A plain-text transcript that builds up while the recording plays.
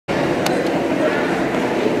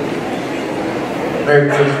Merry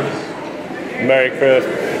Christmas. Merry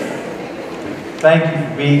Christmas. Thank you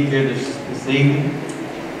for being here this evening.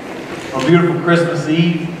 On a beautiful Christmas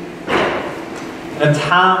Eve. In a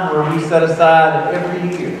time where we set aside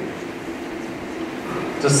every year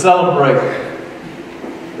to celebrate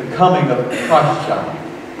the coming of the Christ child.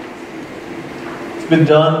 It's been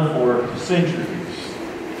done for centuries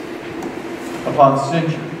upon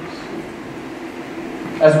centuries.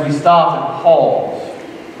 As we stop and pause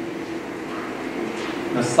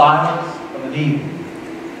in the silence of an evening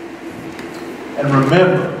and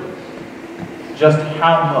remember just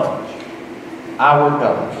how much our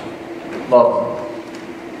God loves us.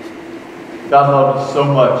 God loved us so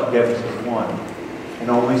much, He gave us His one and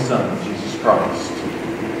only Son, Jesus Christ.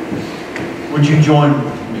 Would you join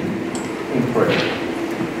with me in prayer?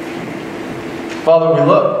 Father, we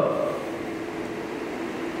love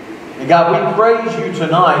you. And God, we praise you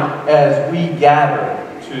tonight as we gather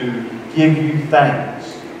to give you thanks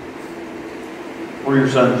for your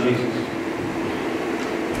Son, Jesus.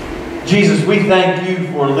 Jesus, we thank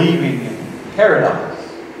you for leaving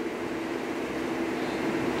paradise,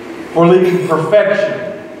 for leaving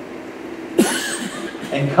perfection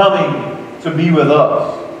and coming to be with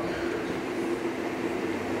us.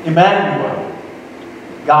 Emmanuel,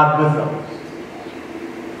 God with us.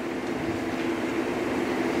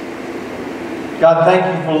 God, thank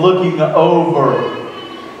you for looking over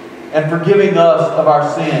and forgiving us of our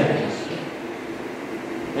sins.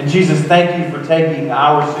 And Jesus, thank you for taking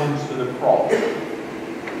our sins to the cross.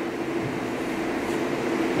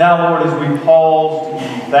 Now, Lord, as we pause to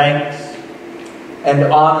give you thanks and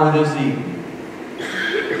honor this evening,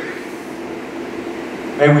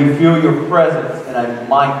 may we feel your presence in a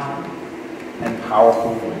mighty and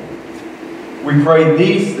powerful way. We pray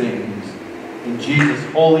these things in Jesus'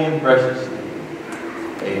 holy and precious name.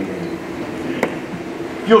 Amen.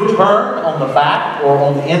 If you'll turn on the back or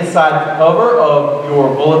on the inside cover of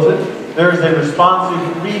your bulletin, there is a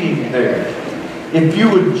responsive reading there. If you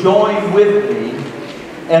would join with me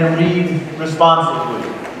and read responsively.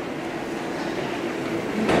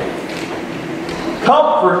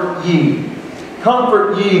 Comfort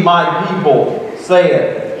ye, my people,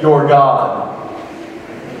 saith your God.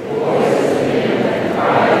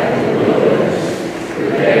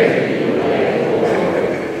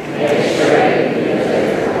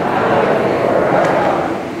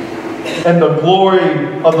 And the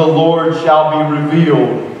glory of the Lord shall be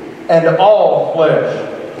revealed, and all flesh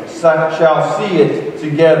shall see it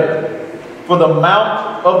together. For the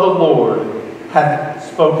mouth of the Lord hath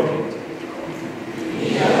spoken it.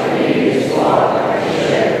 He shall feed his flock like a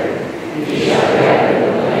shepherd. He shall gather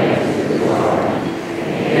the lambs to the barn,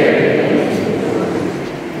 and carry them into the wood.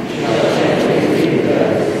 He shall gently lead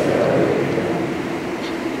them to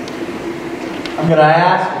the I'm going to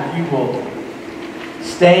ask if you will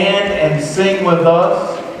stand and sing with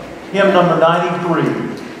us hymn number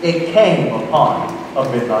 93, It Came Upon a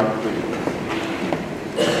Midnight Tree.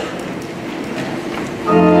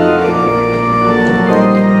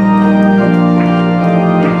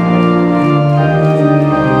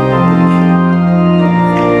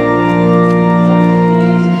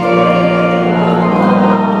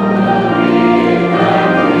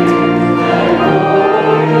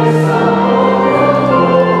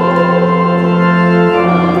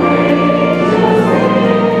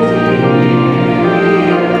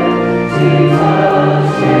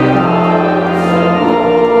 Jesus,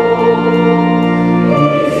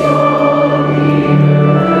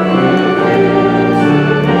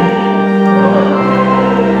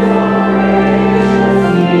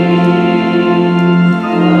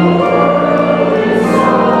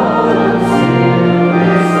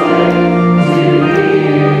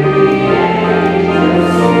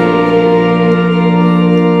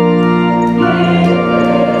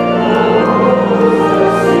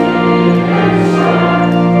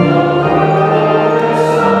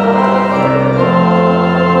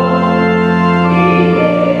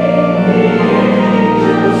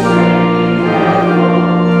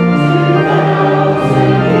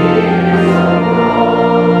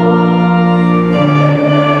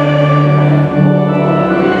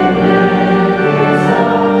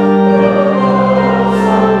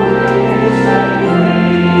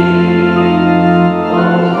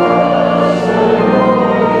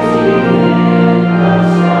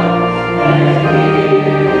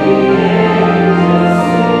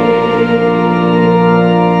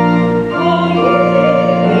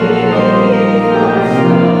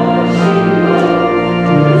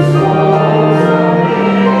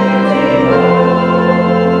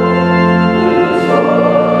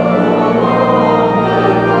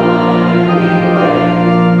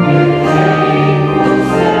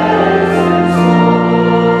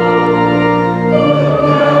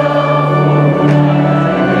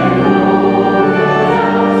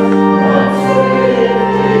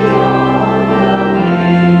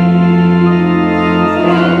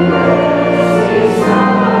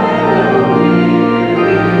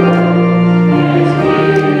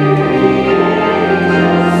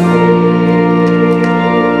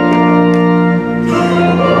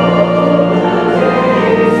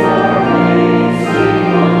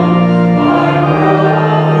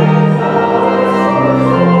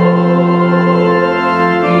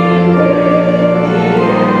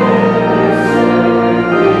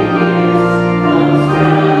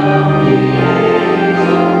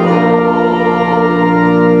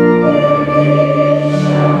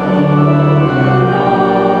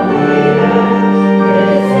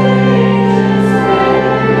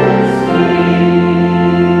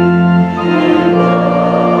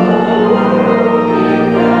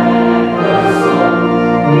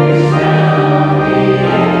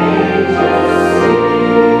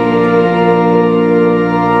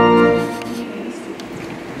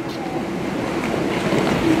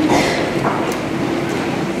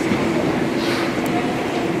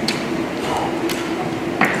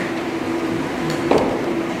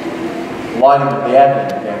 lighting of the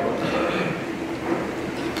Advent candle.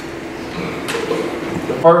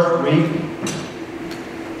 The first week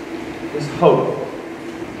is hope.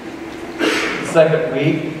 The second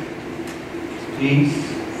week is peace.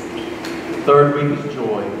 The third week is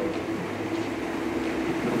joy.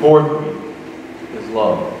 The fourth week is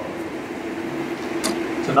love.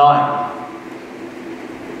 Tonight,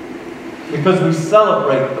 because we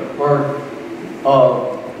celebrate the birth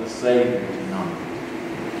of the Savior tonight,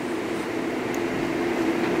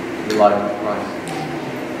 the life of Christ.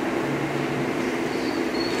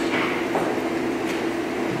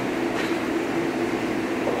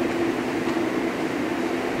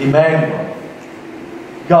 Emmanuel,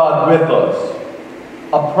 God with us,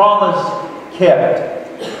 a promise kept.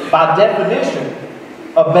 By definition,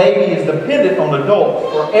 a baby is dependent on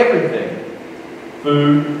adults for everything: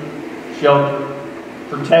 food, shelter,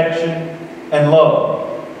 protection, and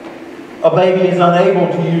love. A baby is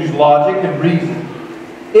unable to use logic and reason.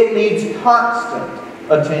 It needs constant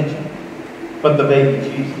attention. But the baby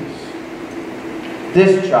Jesus,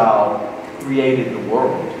 this child created the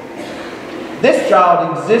world. This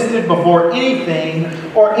child existed before anything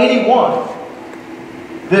or anyone.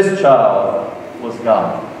 This child was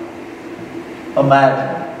God.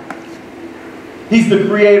 Imagine. He's the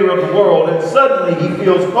creator of the world, and suddenly he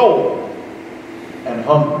feels cold and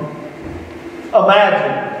hungry.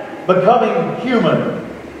 Imagine becoming human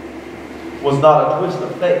was not a twist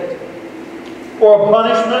of fate or a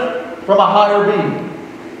punishment from a higher being.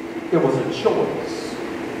 It was a choice.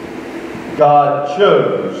 God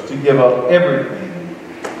chose to give up everything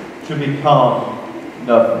to become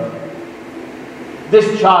nothing.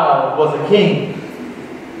 This child was a king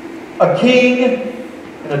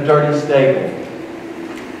in a dirty stable,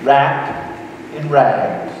 wrapped in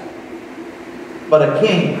rags, but a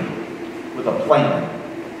king with a plan.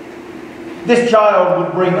 This child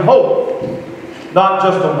would bring hope, not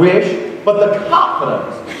just a wish, but the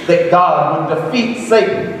confidence that God would defeat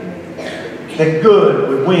Satan, that good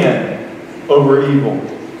would win over evil.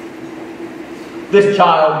 This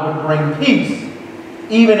child would bring peace,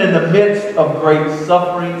 even in the midst of great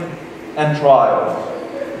suffering and trials.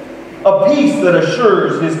 A peace that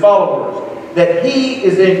assures his followers that he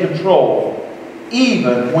is in control,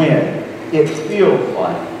 even when it feels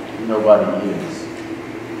like nobody is.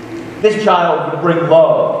 This child would bring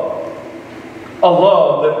love, a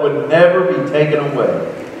love that would never be taken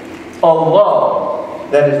away, a love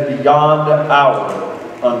that is beyond our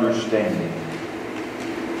understanding.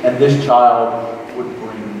 And this child would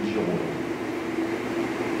bring joy,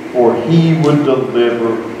 for he would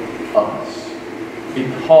deliver us,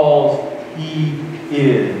 because he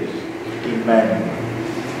is Emmanuel,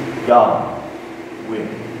 God with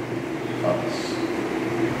us.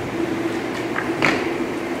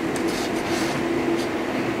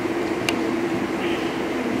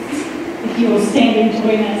 If you will stand and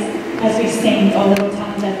join us as we sing "O Little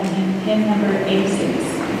Town of Bethlehem," hymn number 86.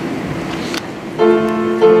 Bye.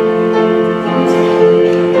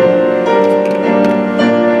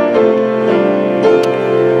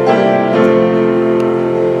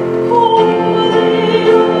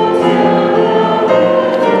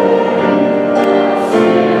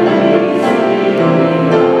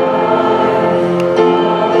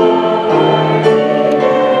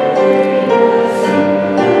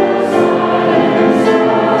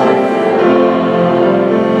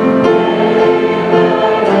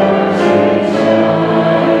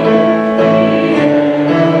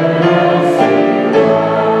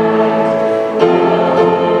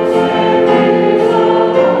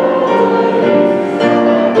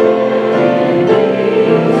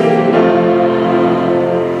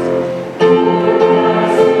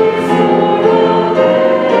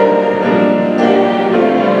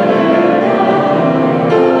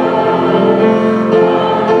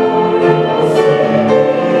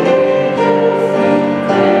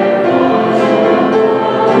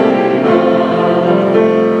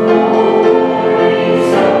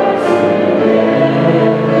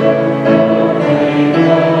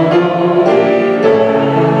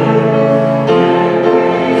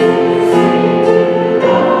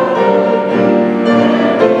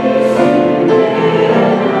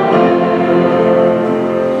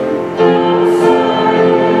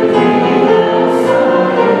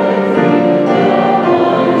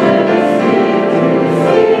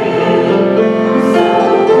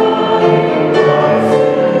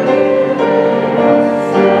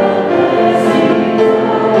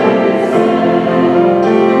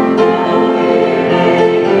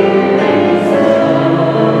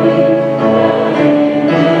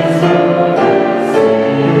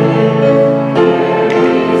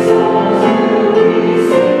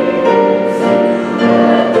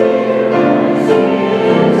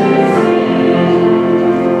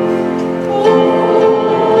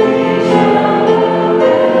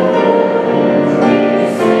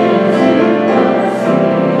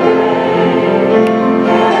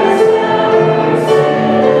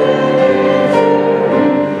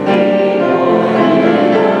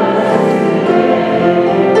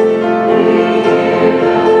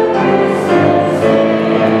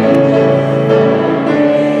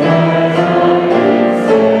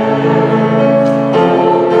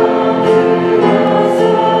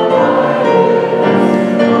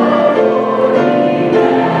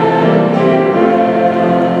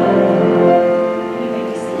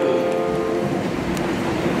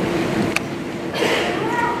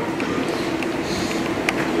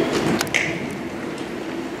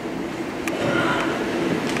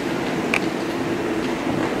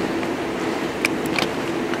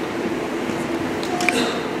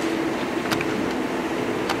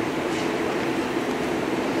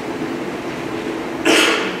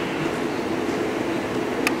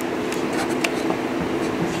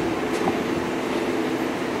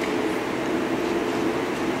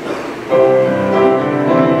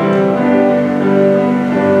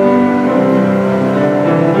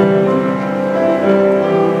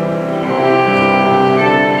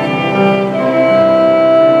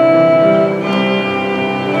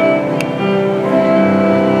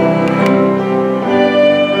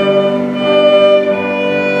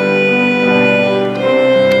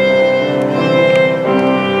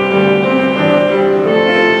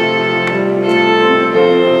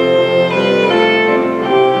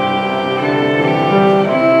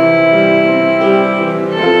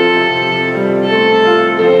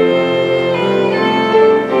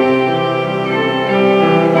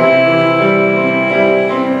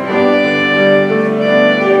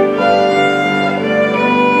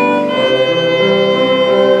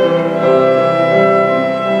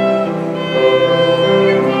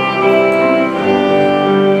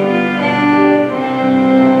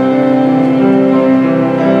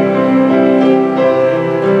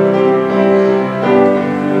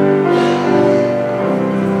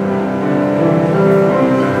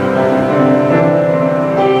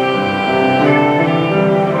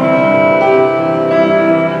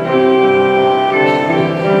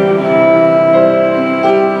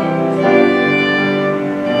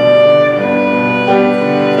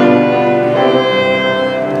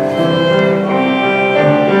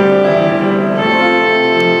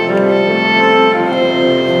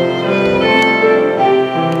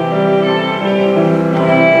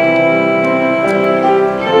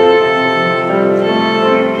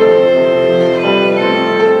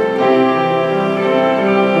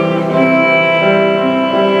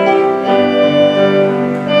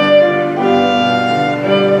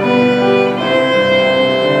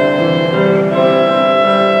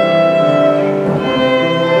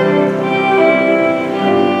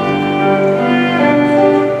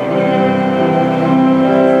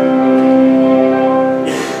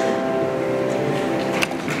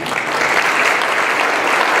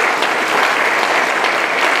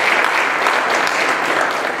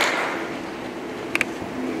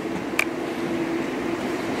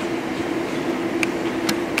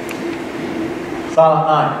 Silent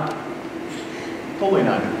night. Holy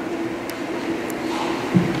night.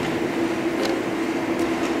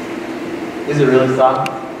 Is it really silent?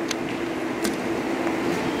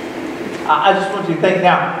 I just want you to think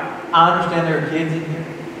now. I understand there are kids in here,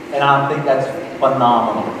 and I think that's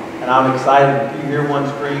phenomenal. And I'm excited. If you hear one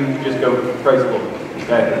scream, you just go, praise the Lord.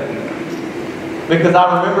 Okay? Because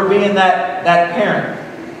I remember being that parent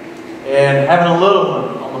and having a little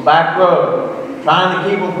one on the back row, trying to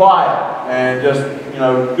keep them quiet, and just,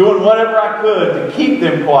 doing whatever I could to keep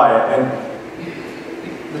them quiet. And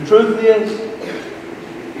the truth is,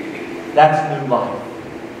 that's new life.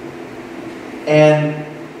 And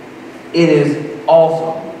it is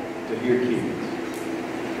awesome to hear kids.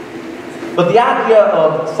 But the idea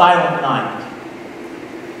of silent night,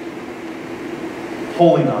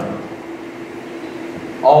 holy night,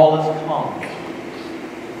 all is calm,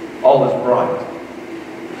 all is bright.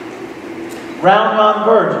 Round yon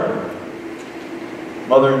virgin,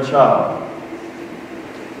 mother and child,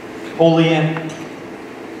 holy infant,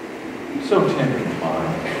 so tender and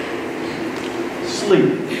mild,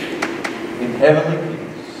 sleep in heavenly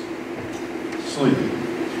peace, sleep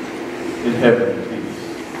in heavenly peace.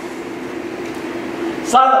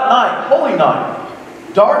 Silent night, holy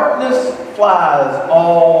night, darkness flies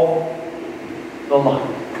all the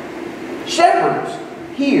light. Shepherds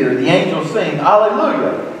hear the angels sing,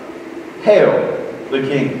 Alleluia, hail the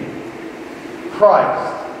King.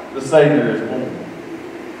 Christ the Savior is born.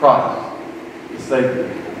 Christ the Savior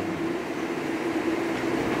is born.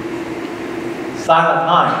 Silent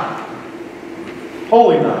night,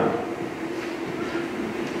 holy night.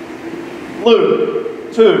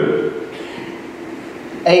 Luke 2,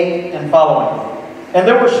 8 and following. And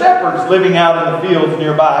there were shepherds living out in the fields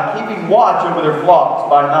nearby, keeping watch over their flocks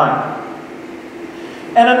by night.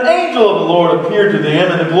 And an angel of the Lord appeared to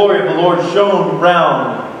them, and the glory of the Lord shone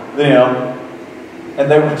round them, and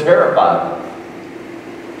they were terrified.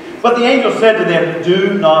 But the angel said to them,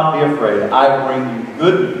 do not be afraid. I bring you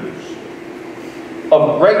good news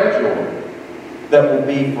of great joy that will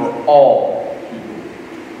be for all people.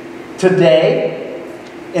 Today,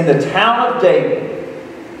 in the town of David,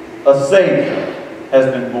 a Savior has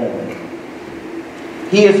been born.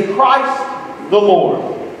 He is Christ the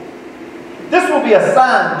Lord. This will be a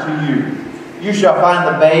sign to you. You shall find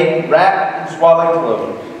the babe wrapped in swaddling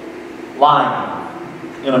clothes, lying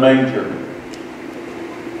in a manger.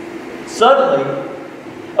 Suddenly,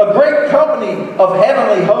 a great company of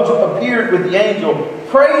heavenly hosts appeared with the angel,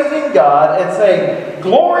 praising God and saying,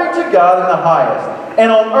 Glory to God in the highest,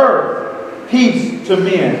 and on earth peace to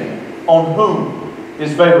men on whom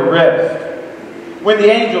His favor rests. When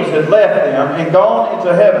the angels had left them and gone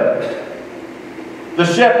into heaven, the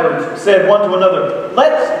shepherds said one to another,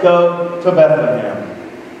 let's go to Bethlehem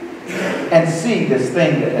and see this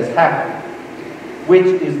thing that has happened, which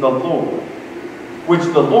is the Lord, which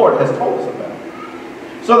the Lord has told us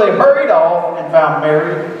about. So they hurried off and found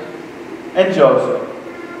Mary and Joseph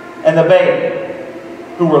and the baby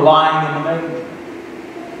who were lying in the manger.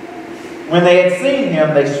 When they had seen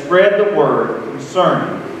him, they spread the word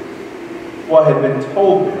concerning what had been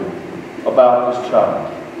told them about this child.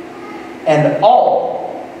 And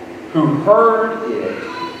all who heard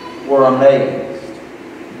it were amazed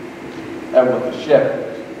at what the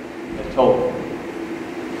shepherds had told them.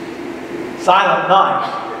 Silent night?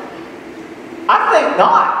 I think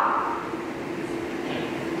not.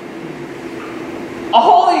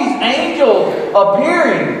 All these angels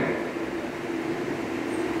appearing.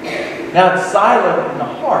 Now it's silent in the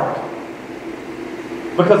heart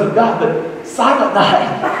because of God, but silent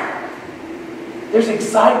night. There's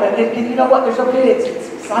excitement, and you know what? There's okay. It's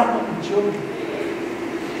excitement with children.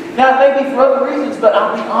 Now it may be for other reasons, but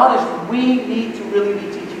I'll be honest. We need to really be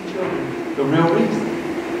teaching children the real reason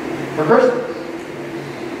for Christmas.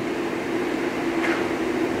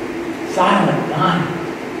 Silent night.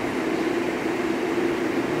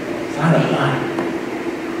 Silent night.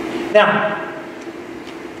 Now,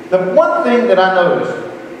 the one thing that I noticed,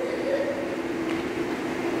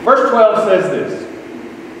 verse 12 says this.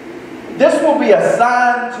 This will be a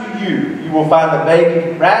sign to you. You will find the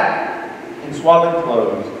baby wrapped in swaddling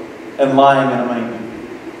clothes and lying in a manger.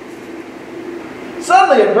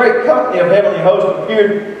 Suddenly a great company of heavenly hosts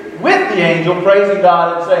appeared with the angel, praising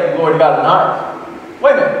God and saying, Glory to God in the highest.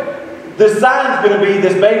 Wait a minute. The sign's going to be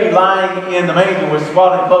this baby lying in the manger with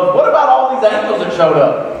swaddling clothes. What about all these angels that showed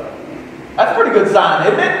up? That's a pretty good sign,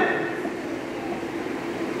 isn't it?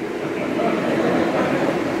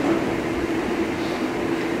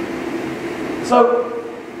 So,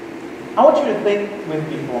 I want you to think with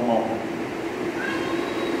me for a moment.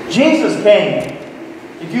 Jesus came.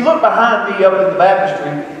 If you look behind me up in the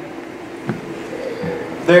baptistry,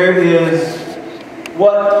 there is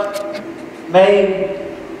what a manger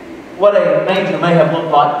may have looked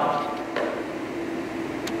like.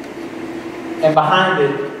 And behind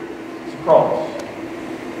it is a cross.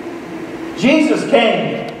 Jesus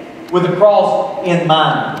came with the cross in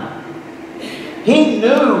mind. He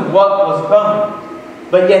knew what was coming,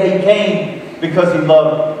 but yet He came because He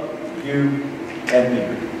loved you and me.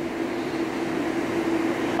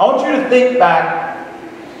 I want you to think back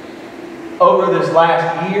over this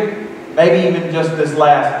last year, maybe even just this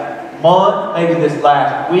last month, maybe this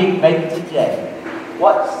last week, maybe today.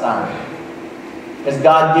 What sign has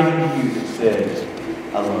God given to you that says,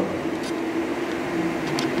 I love you?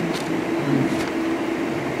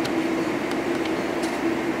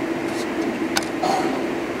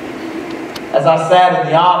 As I sat in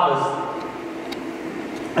the office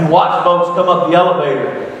and watched folks come up the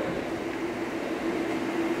elevator,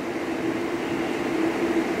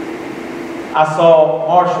 I saw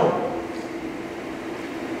Marshall,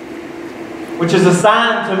 which is a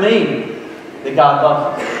sign to me that God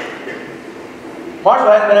loves us.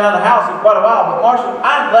 Marshall hadn't been out of the house in quite a while, but Marshall,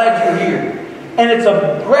 I'm glad you're here. And it's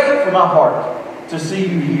great for my heart to see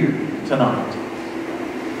you here tonight.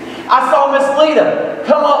 I saw Miss Lita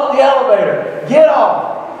come up the elevator, get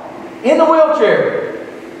off, in the wheelchair.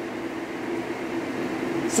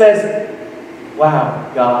 Says,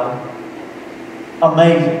 wow, God,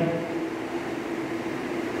 amazing.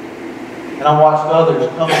 And I watched others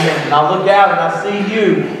come in, and I look out and I see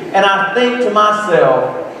you, and I think to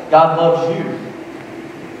myself, God loves you.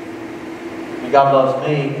 And God loves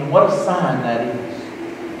me. And what a sign that is.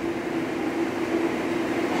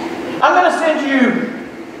 I'm going to send you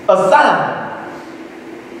a sign,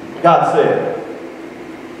 God said.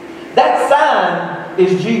 That sign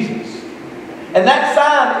is Jesus. And that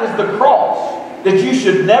sign is the cross that you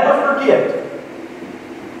should never forget.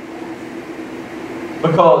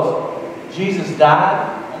 Because Jesus died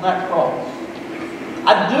on that cross.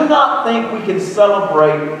 I do not think we can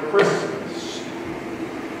celebrate Christmas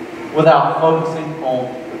without focusing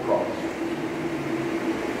on the cross.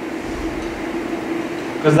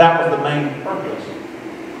 Because that was the main purpose.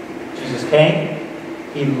 Jesus came,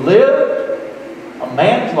 He lived a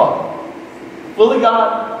man's life, fully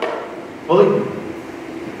God, fully human.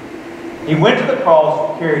 He went to the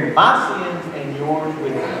cross, carried my sins and yours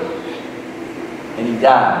with Him, and He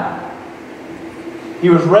died. He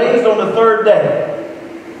was raised on the third day.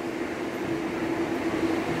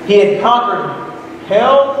 He had conquered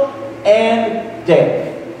hell and death.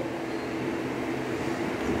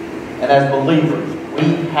 And as believers,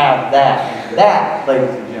 we have that. That, ladies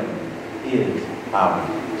and gentlemen, is our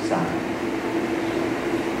sign.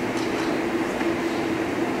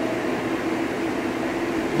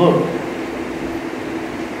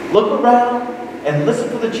 Look around and listen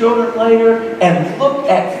to the children later, and look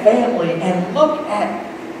at family, and look at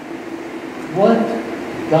what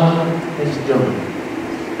God has done.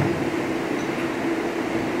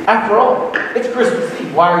 After all, it's Christmas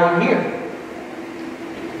Eve. Why are you here?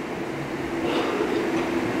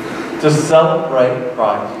 To celebrate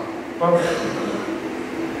Christ's birthday.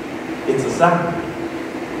 It's a sign.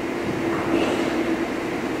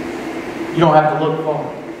 You don't have to look far.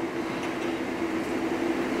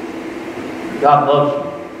 God loves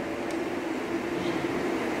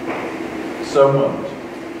you so much.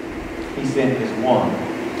 He sent His one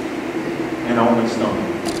and only Son.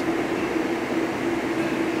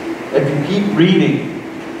 If you keep reading,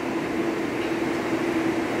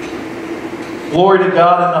 glory to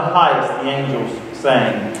God in the highest, the angels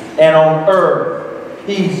sang, and on earth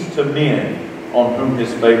peace to men on whom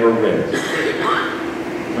His favor rests.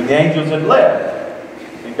 When the angels had left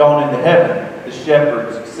and gone into heaven, the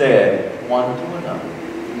shepherds said one to another,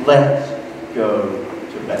 let's go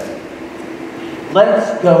to Bethlehem.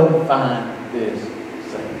 Let's go find this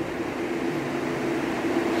Savior.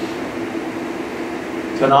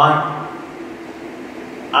 Tonight,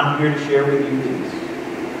 I'm here to share with you this.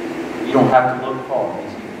 You don't have to look far.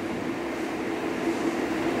 He's here.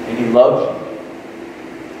 And He loves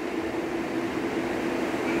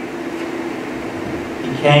you.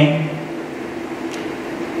 He came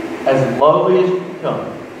as lowly as you can come.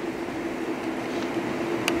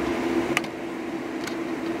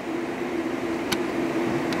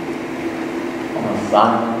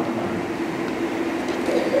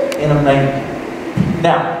 In a manger.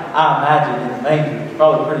 Now, I imagine in the manger it's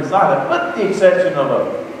probably pretty silent, with the exception of a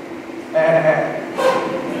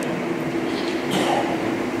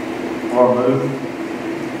or a move,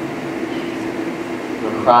 or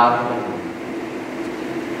a cry.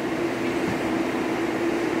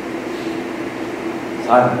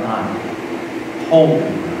 Silent night. Hold me,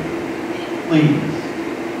 please.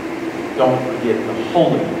 don't forget the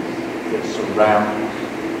holiness that surrounds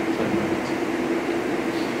the night.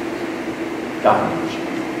 God bless you.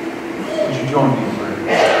 Would you join me in prayer?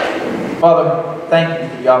 Father, thank you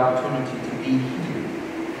for the opportunity to be here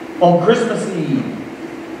on Christmas Eve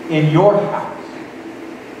in your house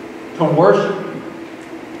to worship you,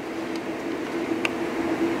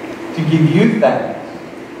 to give you thanks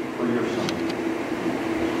for your Son.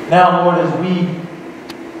 Now, Lord, as we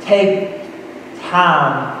take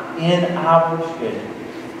time in our schedule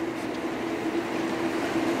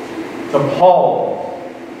to pause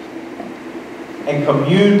and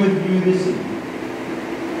commune with you this evening,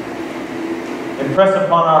 impress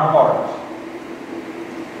upon our hearts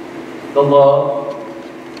the love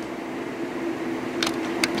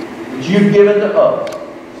that you've given to us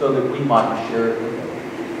so that we might share it with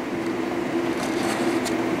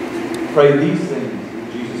others. Pray these things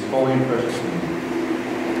in Jesus' holy and precious name.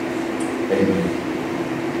 Amen.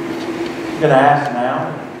 I'm going to ask now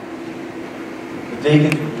the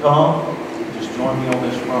deacons would come. Just join me on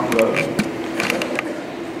this front row.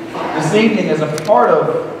 This evening, as a part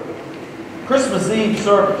of Christmas Eve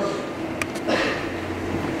service,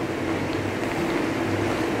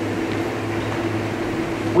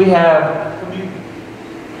 we have communion.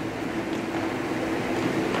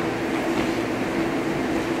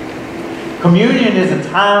 Communion is a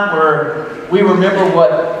time where we remember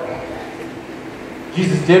what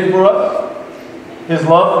Jesus did for us, His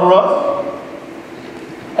love for us,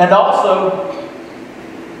 and also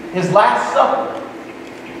His Last Supper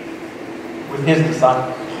with His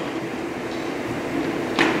disciples.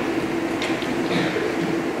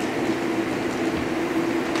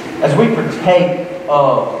 As we partake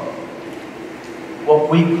of what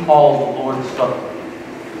we call the Lord's Supper,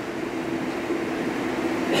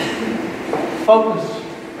 focus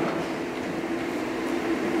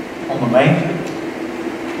on the manger,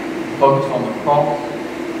 focus on the cross,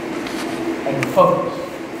 and focus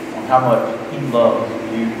on how much He loves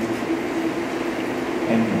you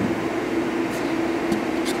and me.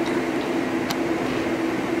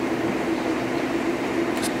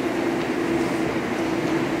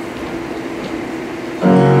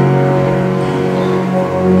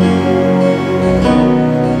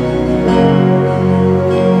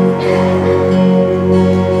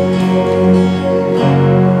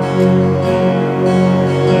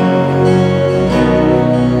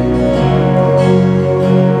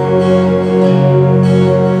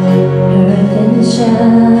 Earth and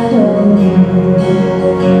shine.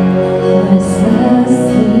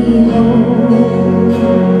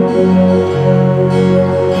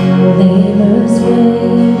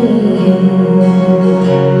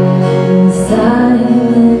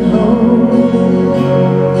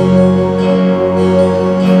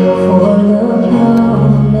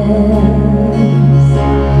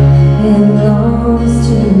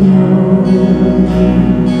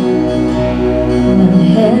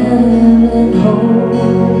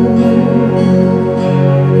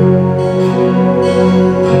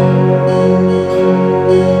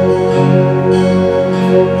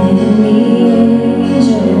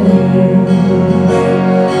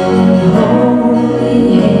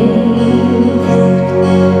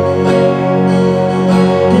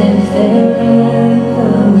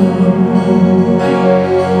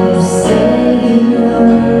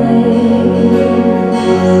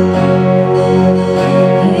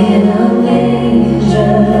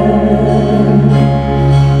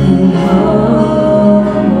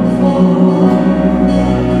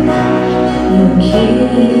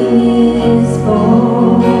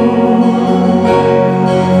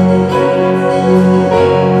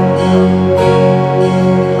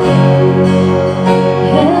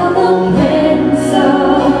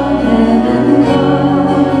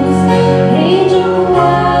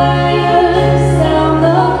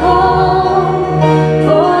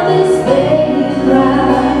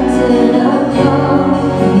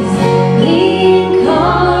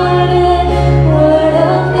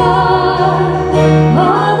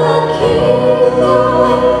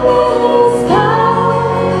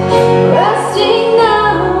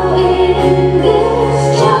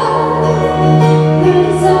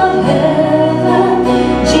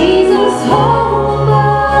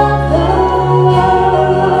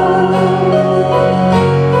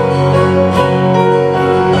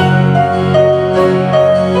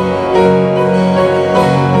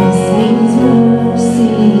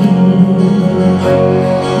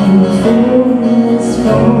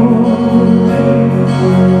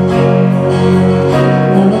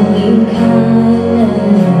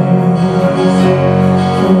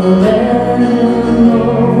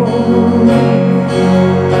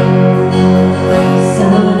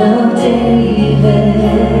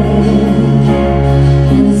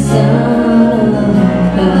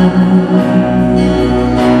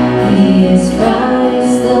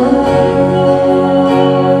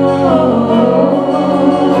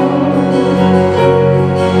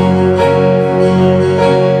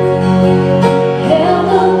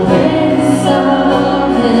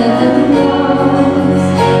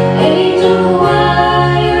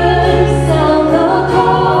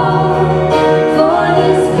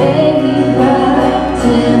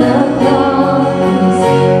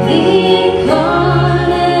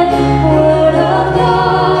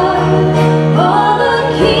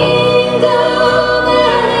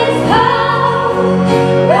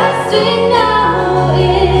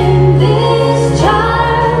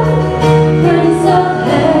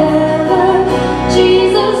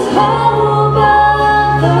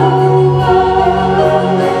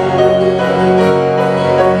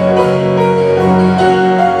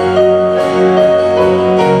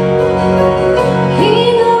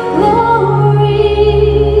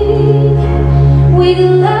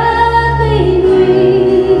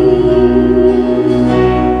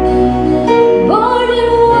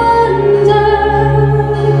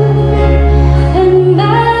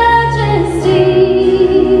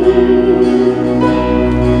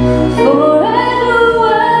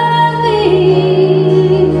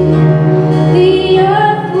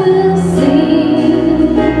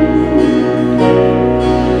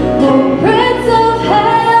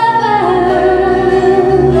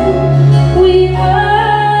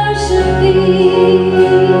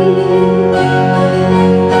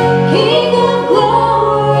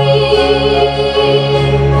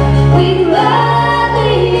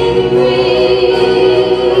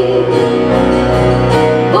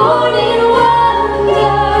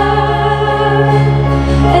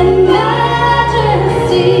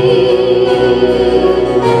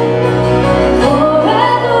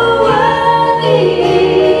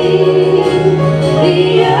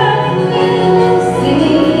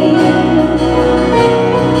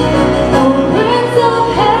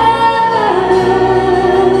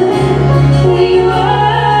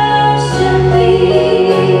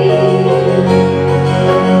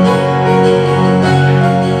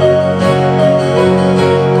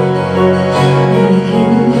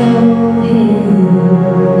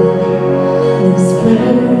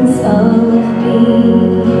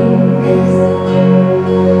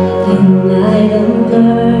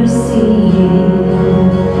 mercy,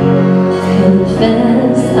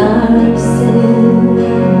 confess our sin,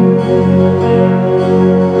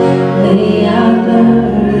 lay our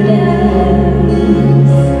burdens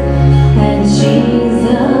at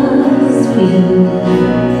Jesus' feet,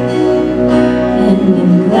 and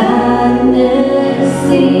in gladness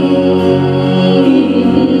sing.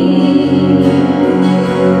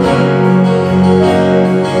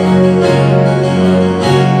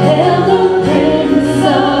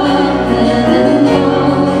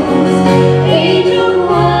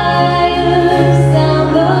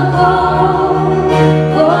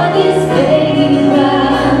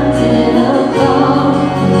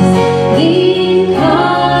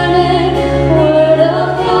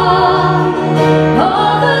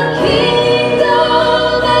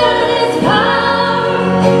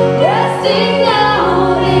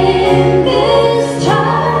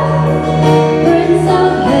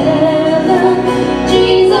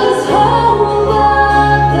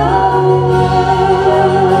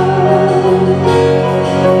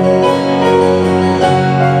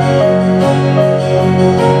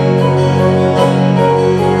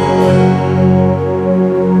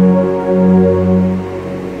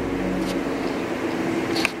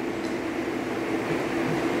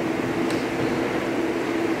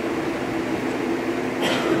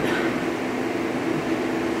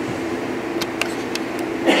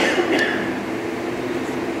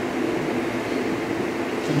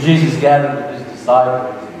 Jesus gathered with his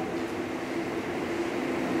disciples.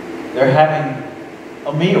 They're having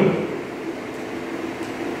a meal.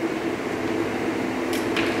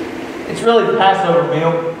 It's really the Passover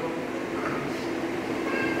meal.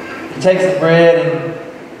 He takes the bread and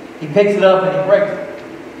he picks it up and he breaks it.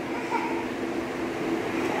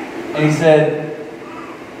 And he said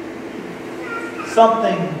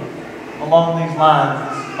something along these lines,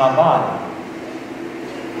 "This is my body,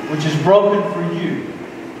 which is broken for you,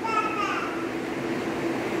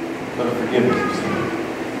 for the forgiveness of sin.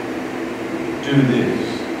 Do this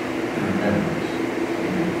in remembrance of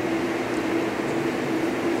me."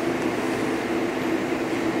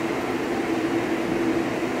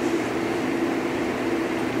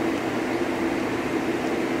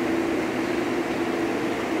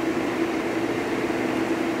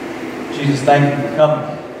 Jesus, thank you for coming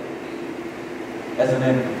as an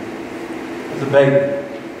infant, as a baby.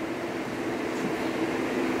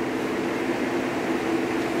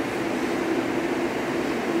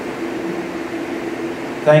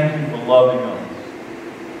 Thank you for loving us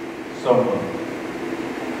so much.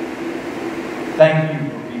 Thank you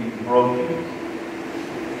for being broken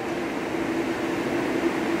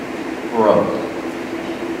for us.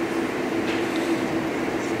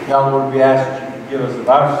 Now, Lord, we ask that you forgive us of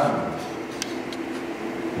our sins.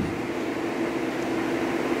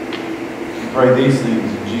 We pray these things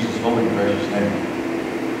in Jesus' holy and precious name.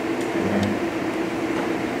 Amen.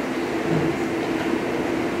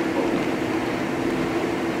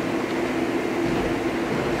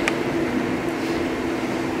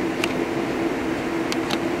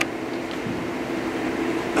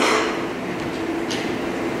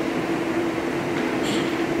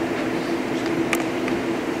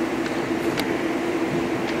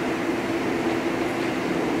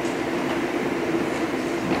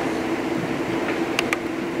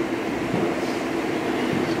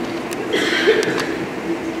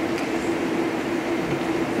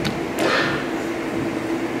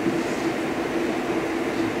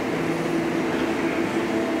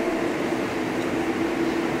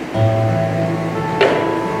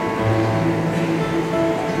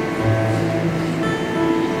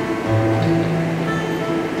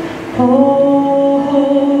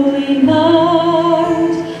 Holy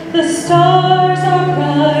night, the stars are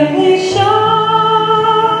brightly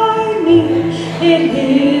shining. It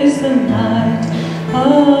is the night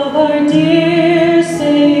of our dear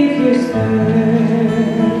Savior's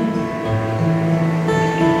birth.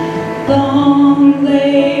 Long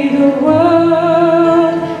lay the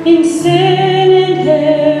world in sin and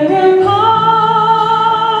error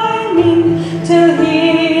pining, till He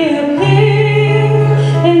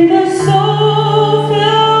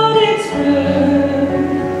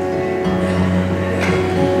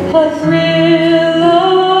for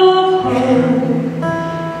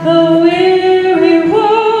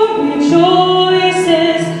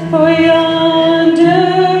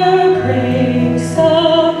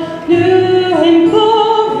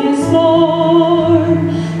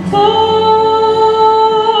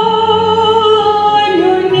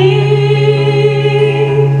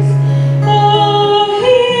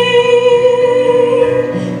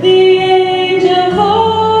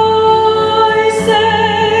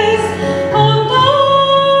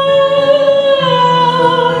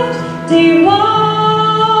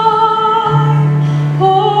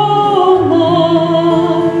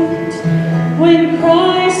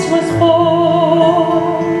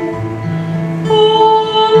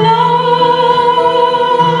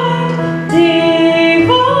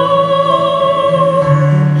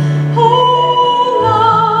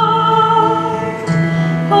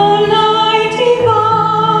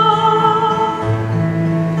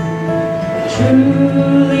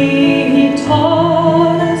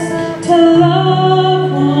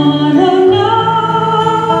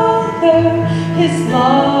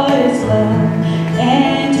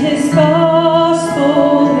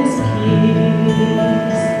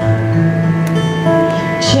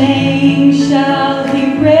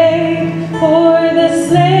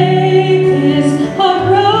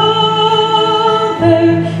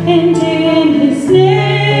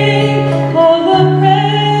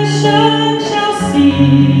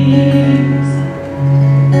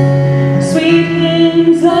Sweet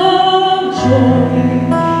hymns of joy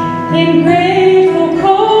in grateful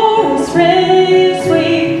chorus raise we,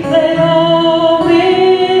 let all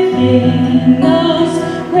within us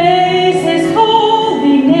praise His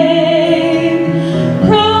holy name.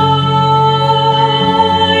 Christ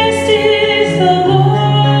is the Lord.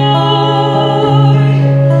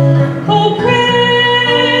 Oh, praise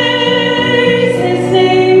His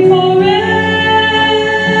name forever.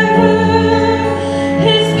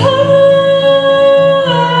 His power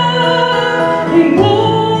and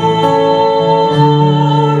glory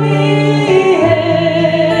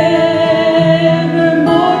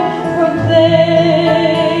evermore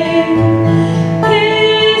proclaim.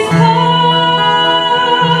 His power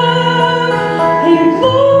and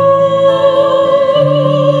glory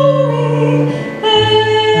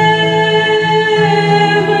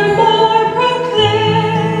evermore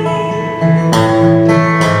proclaim.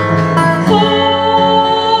 Fall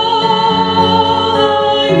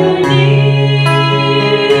on your knees,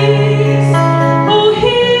 oh,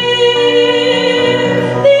 hear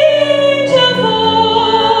the angel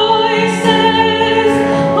voices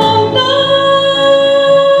all night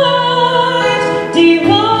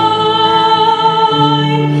divine,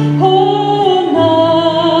 whole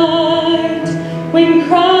night when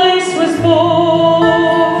Christ was born.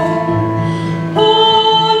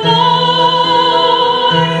 Whole night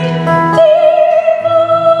divine,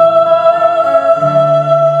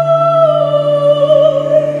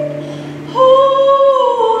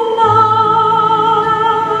 whole night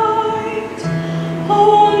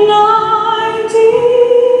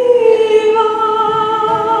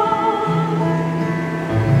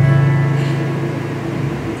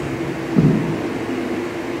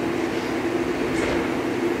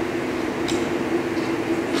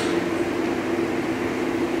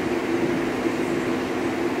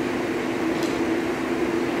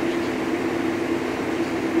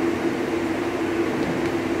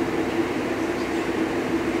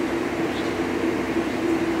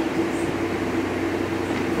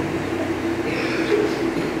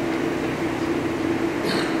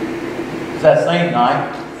That same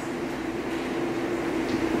night,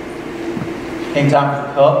 came time for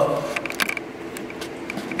the cup.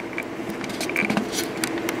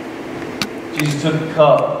 Jesus took the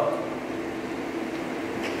cup.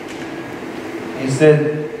 He said,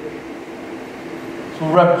 "This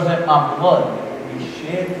will represent my blood that will be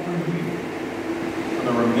shed for you for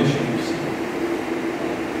the remission of sin."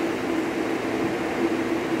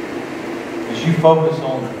 As you focus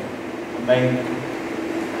on the main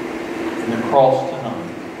and the cross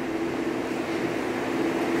tonight,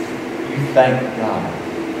 you thank God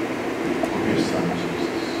for His Son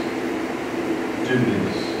Jesus. Do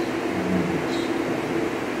this in remembrance.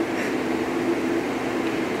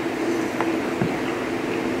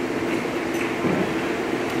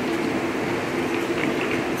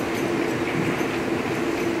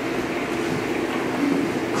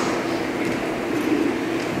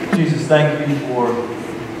 Jesus, thank you for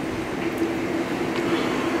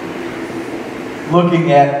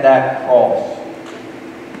looking at that cross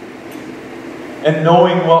and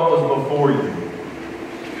knowing what was before you,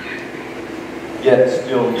 yet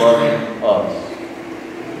still loving us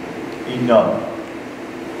enough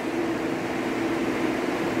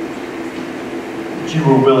that you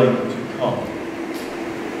were willing to come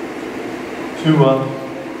to us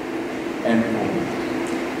and for us.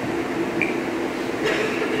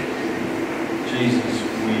 Jesus,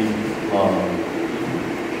 we love you.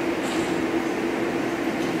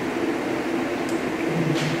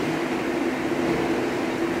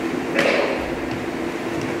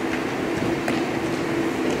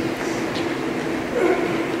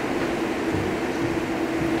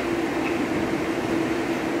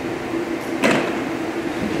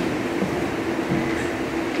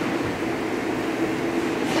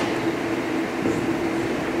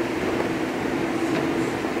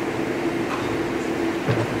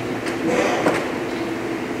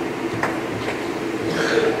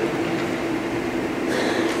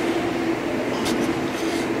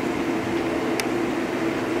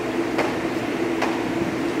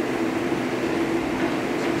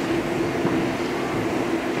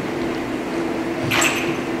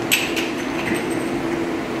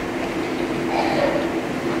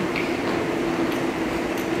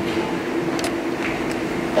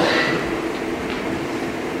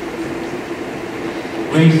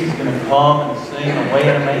 Reese is going to come and sing Away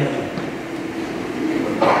in a Manger.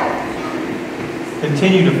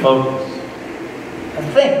 Continue to focus and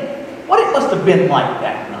think what it must have been like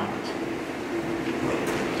that night.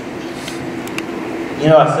 You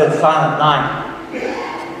know, I said Silent Night.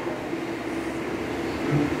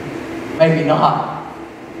 Maybe not.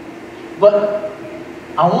 But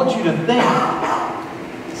I want you to think,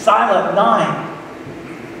 Silent Night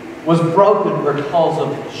was broken because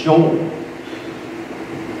of joy.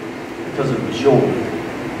 Because of joy.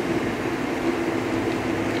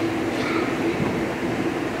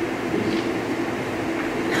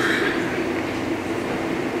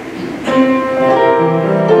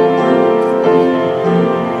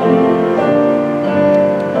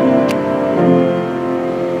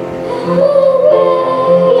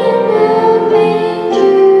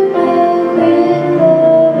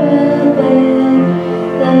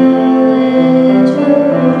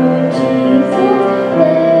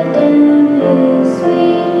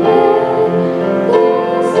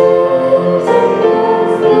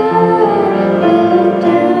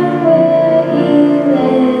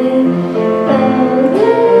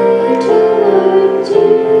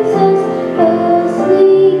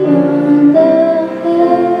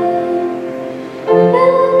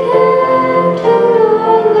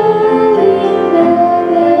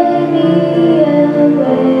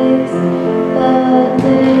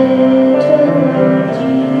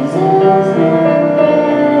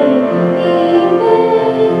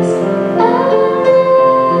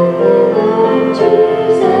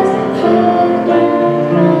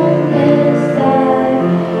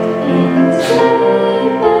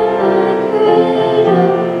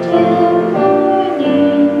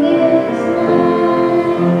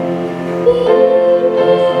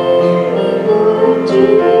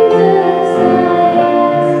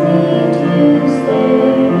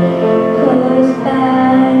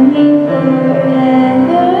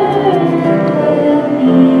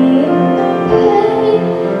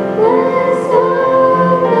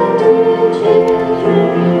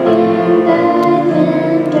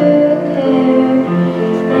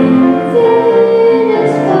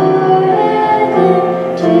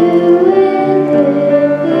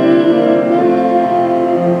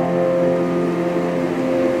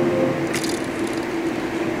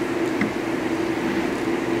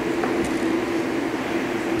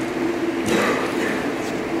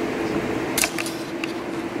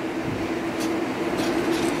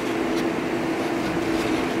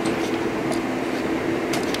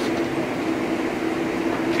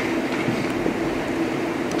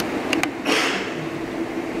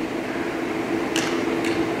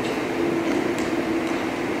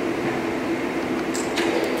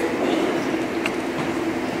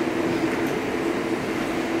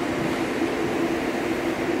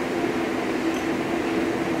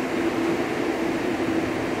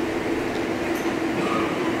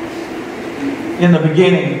 In the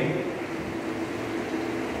beginning,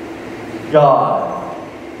 God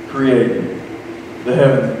created the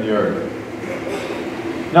heavens and the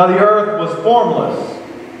earth. Now the earth was formless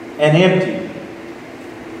and empty.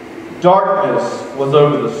 Darkness was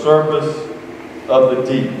over the surface of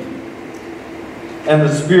the deep. And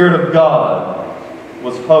the Spirit of God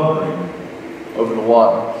was hovering over the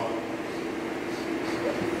waters.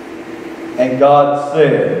 And God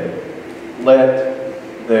said,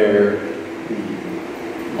 "Let there be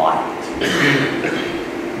light."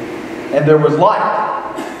 And there was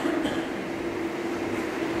light.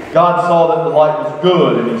 God saw that the light was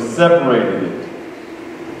good, and He separated it.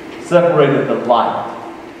 Separated the light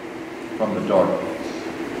from the darkness.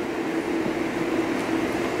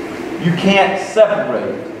 You can't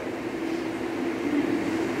separate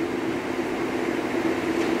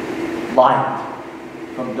light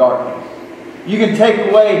from darkness. You can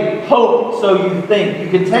take away hope, so you think. You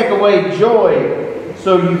can take away joy,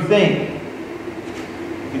 so you think.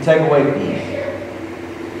 You can take away peace.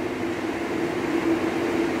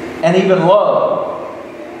 And even love.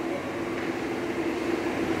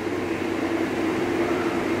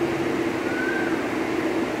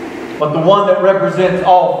 But the one that represents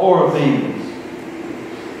all four of these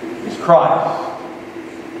is Christ.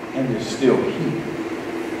 And is still here.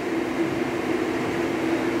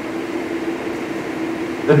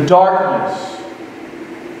 The darkness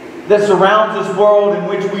that surrounds this world in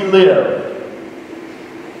which we live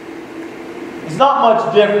is not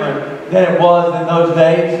much different than it was in those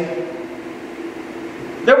days.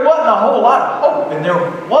 There wasn't a whole lot of hope, and there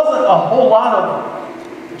wasn't a whole lot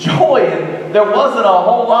of joy, and there wasn't a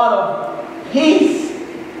whole lot of peace.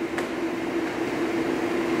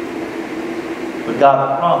 But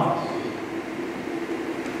God promised.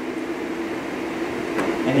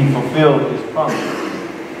 And He fulfilled His promise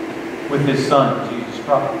with His Son, Jesus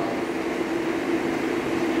Christ.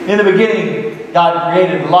 In the beginning, God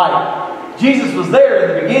created light. Jesus was there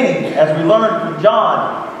in the beginning, as we learned from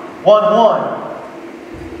John 1:1.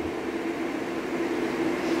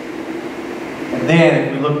 And then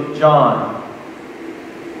if we look at John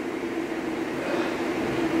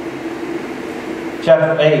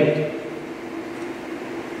chapter 8,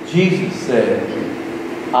 Jesus said,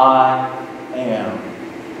 I am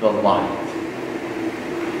the light.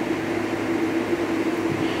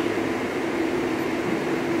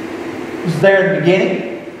 He was there in the beginning.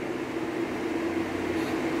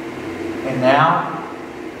 And now,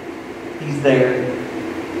 He's there.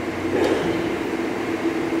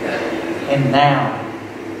 And now,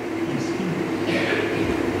 He's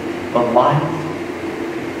here. The light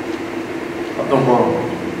of the world.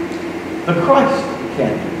 The Christ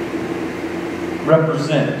candle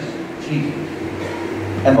represents Jesus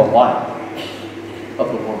and the light of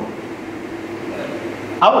the world.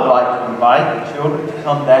 I would like to invite the children to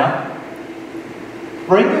come down.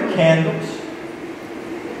 Bring your candles.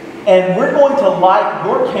 And we're going to light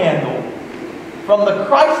your candle from the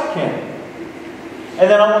Christ candle. And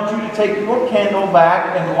then I want you to take your candle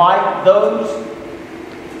back and light those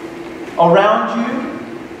around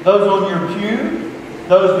you, those on your pew,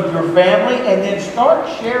 those with your family, and then start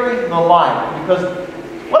sharing the light. Because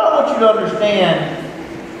what I want you to understand,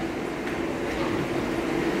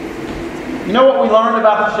 you know what we learned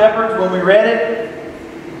about the shepherds when we read it?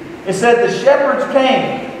 It said the shepherds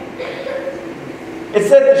came. It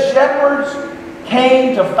said the shepherds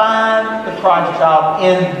came to find the Christ child,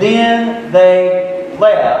 and then they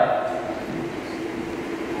left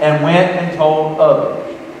and went and told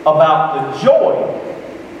others about the joy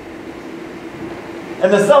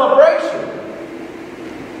and the celebration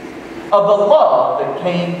of the love that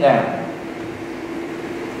came down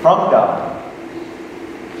from God,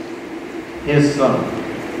 His Son,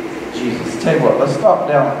 Jesus. Tell you what, let's start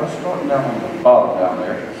down on the bottom down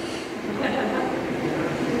there.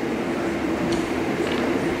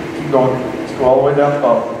 Keep going. Let's go all the way down the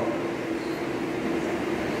bottom.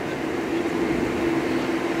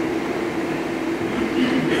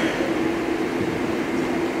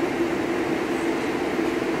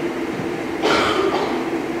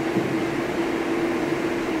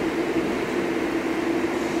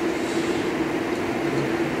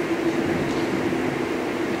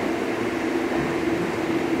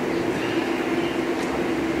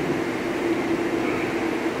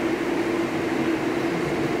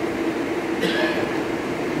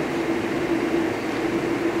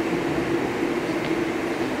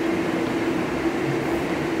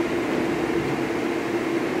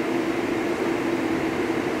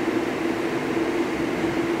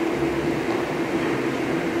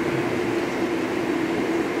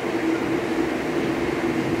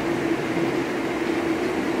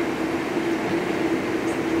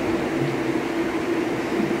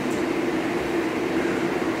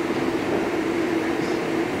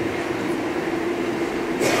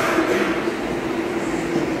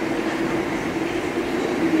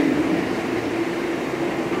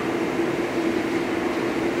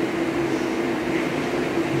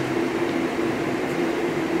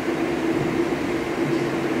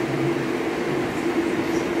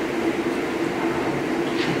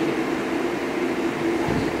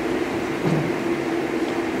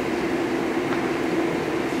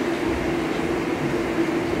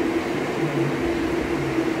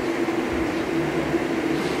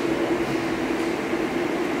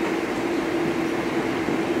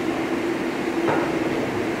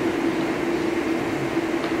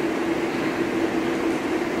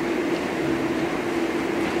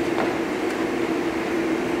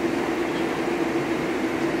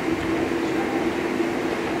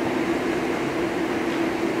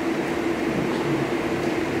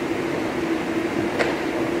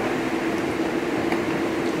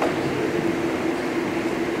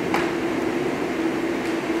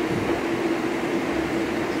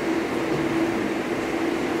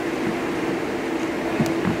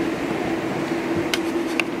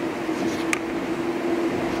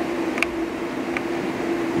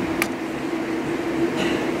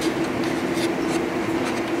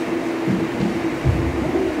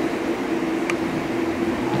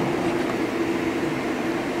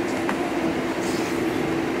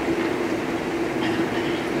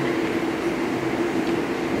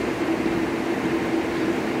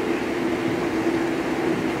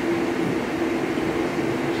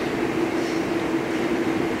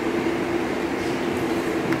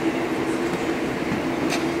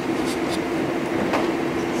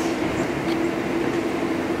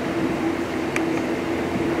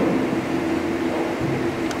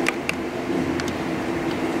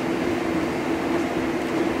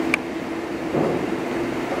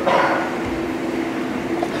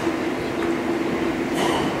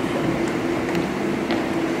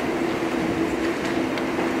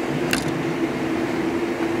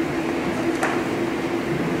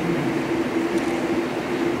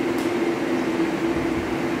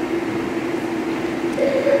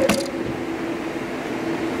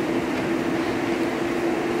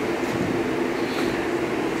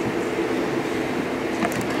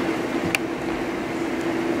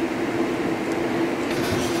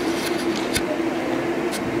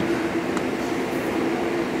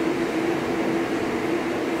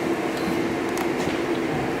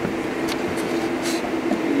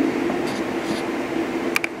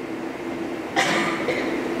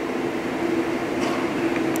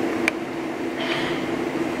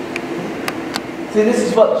 See, this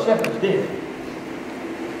is what the shepherds did.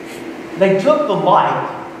 They took the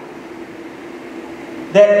light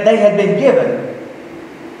that they had been given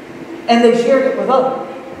and they shared it with others.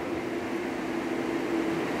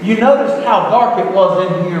 You noticed how dark it was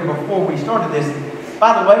in here before we started this.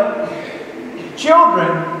 By the way,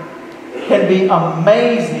 children can be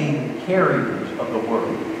amazing carriers of the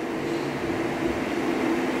Word.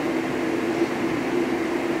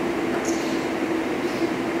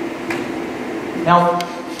 Now,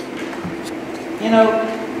 you know,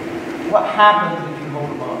 what happens if you hold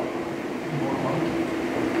them up? You hold them up.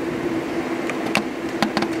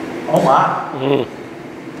 Oh my.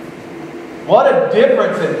 What a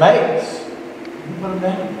difference it makes. You put them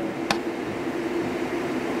down.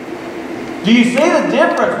 Do you see the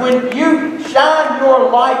difference when you shine your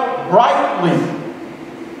light brightly?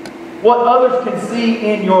 What others can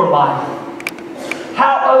see in your life.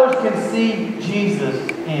 How others can see Jesus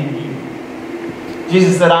in you.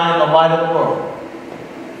 Jesus said, I am the light of the world.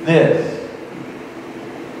 This,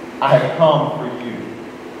 I have come for you.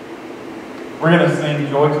 We're going to sing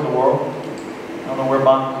Joy to the World. I don't know where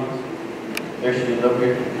Bonnie is. There she is up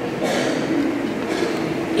here.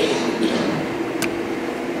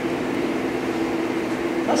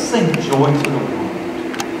 Let's sing Joy to the World.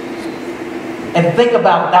 And think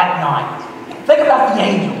about that night. Think about the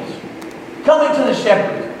angels coming to the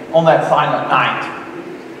shepherds on that silent night.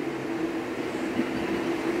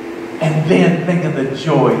 And then think of the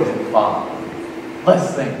joy that followed.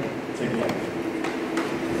 Let's sing together.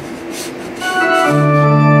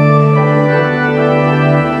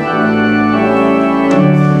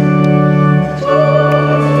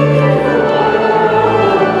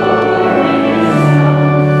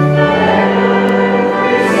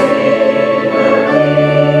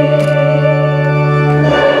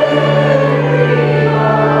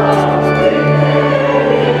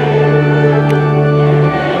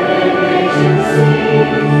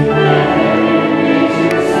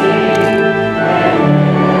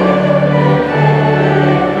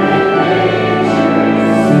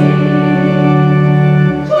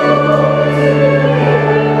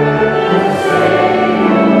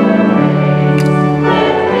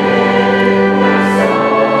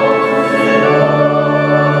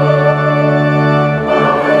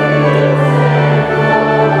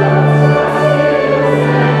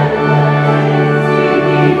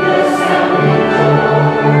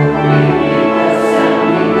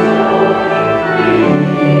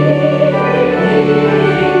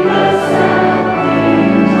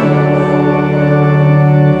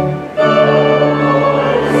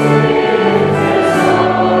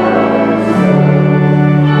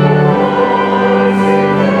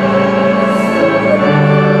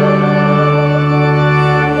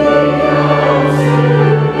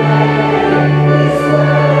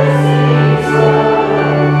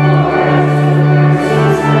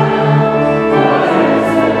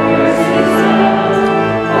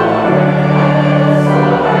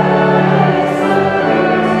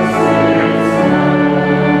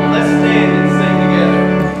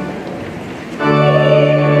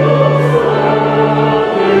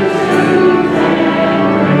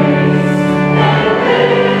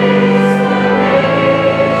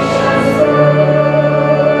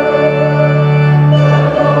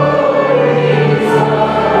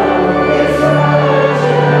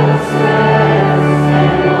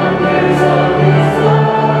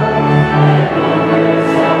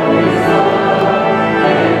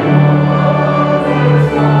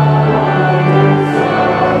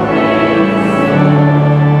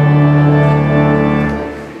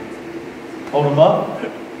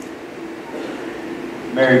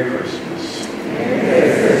 Merry Christmas.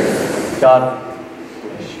 God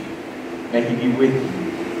bless you. May He be with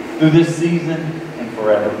you through this season and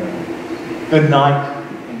forevermore. Good night,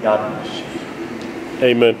 and God bless you.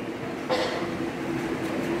 Amen.